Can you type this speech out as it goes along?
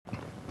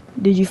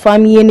Did you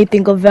find me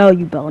anything of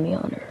value, bounty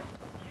hunter?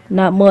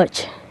 Not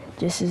much.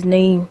 Just his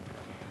name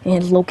and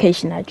his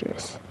location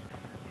address.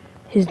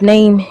 His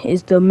name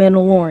is the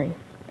Mandalorian,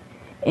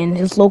 and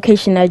his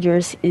location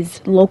address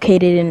is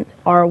located in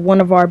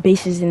one of our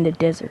bases in the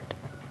desert.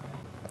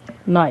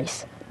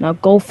 Nice. Now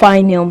go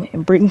find him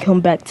and bring him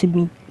back to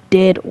me,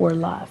 dead or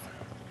alive.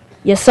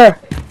 Yes, sir.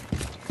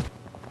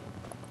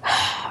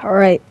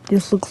 Alright,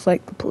 this looks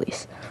like the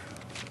place.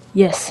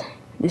 Yes,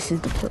 this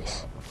is the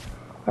place.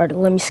 Alright,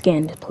 let me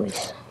scan this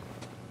place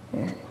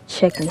and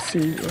check and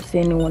see if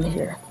anyone is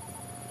here.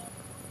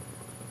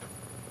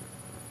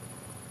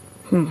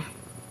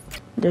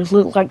 There's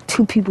look like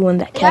 2 people in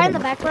that cabin. Guy in the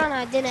background,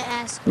 I didn't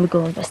ask. Let me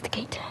go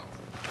investigate.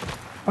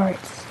 Alright,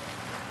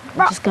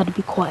 I just gotta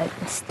be quiet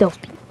and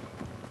stealthy.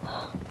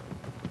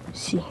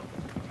 See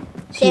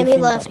Damn, if he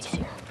left.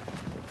 anybody's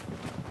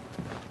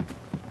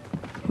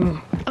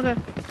here. Okay.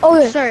 Oh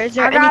yeah. Sir, is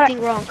there I gotta-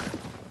 anything wrong?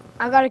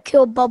 I gotta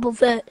kill Bubba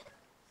Fett.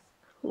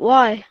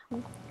 Why?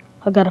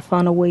 I gotta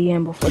find a way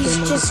in before they He's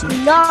notice just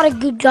me. not a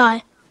good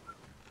guy.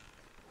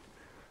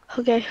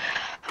 Okay.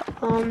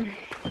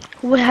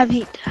 What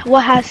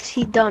has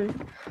he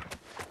done?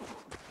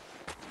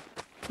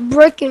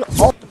 Breaking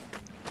all.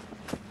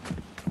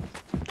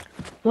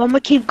 Well, I'm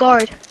gonna keep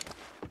guard.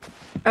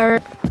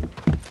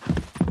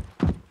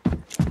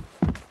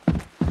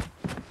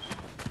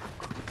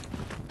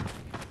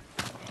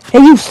 Hey,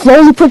 you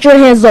slowly put your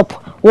hands up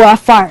or I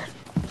fire.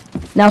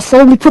 Now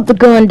slowly put the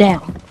gun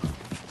down.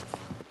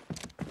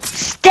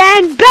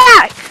 Stand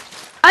back!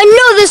 I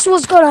knew this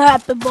was gonna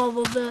happen,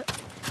 Bubba Fett.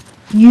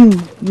 You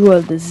are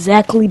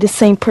exactly the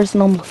same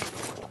person I'm looking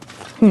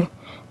for.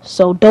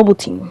 So double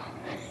team.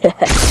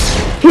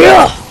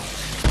 Yeah!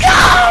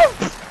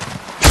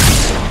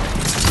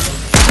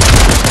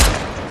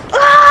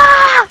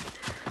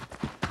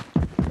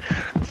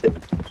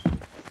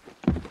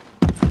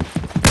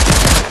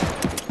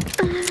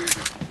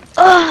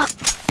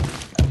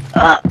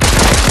 Ah!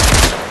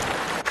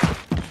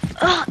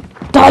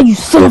 Die, you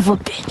son of a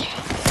bitch!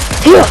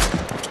 Here!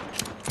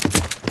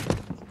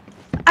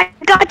 I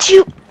got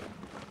you!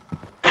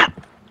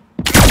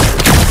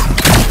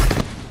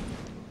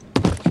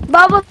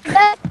 Bubba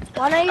Fett,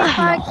 why don't you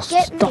try to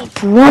get me?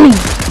 Stop running!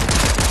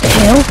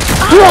 Hell!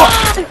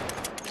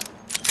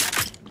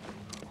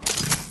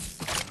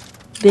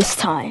 This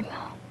time,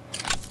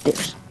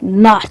 there's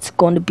not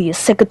going to be a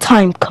second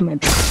time coming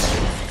back.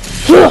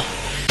 Here!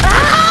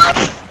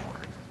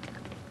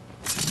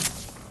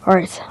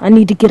 Alright, I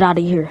need to get out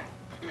of here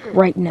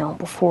right now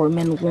before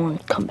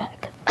Mandalorian come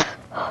back.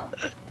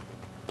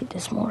 Get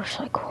this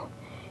motorcycle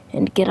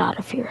and get out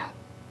of here.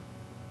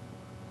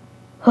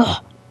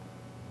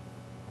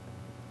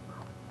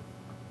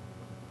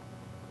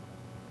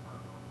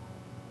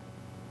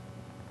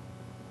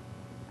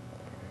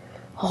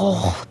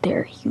 Oh,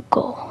 there you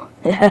go.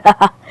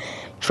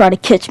 Try to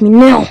catch me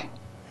now.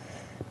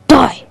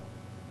 Die!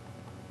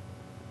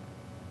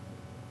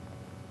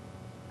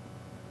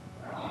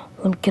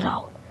 Let me get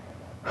out.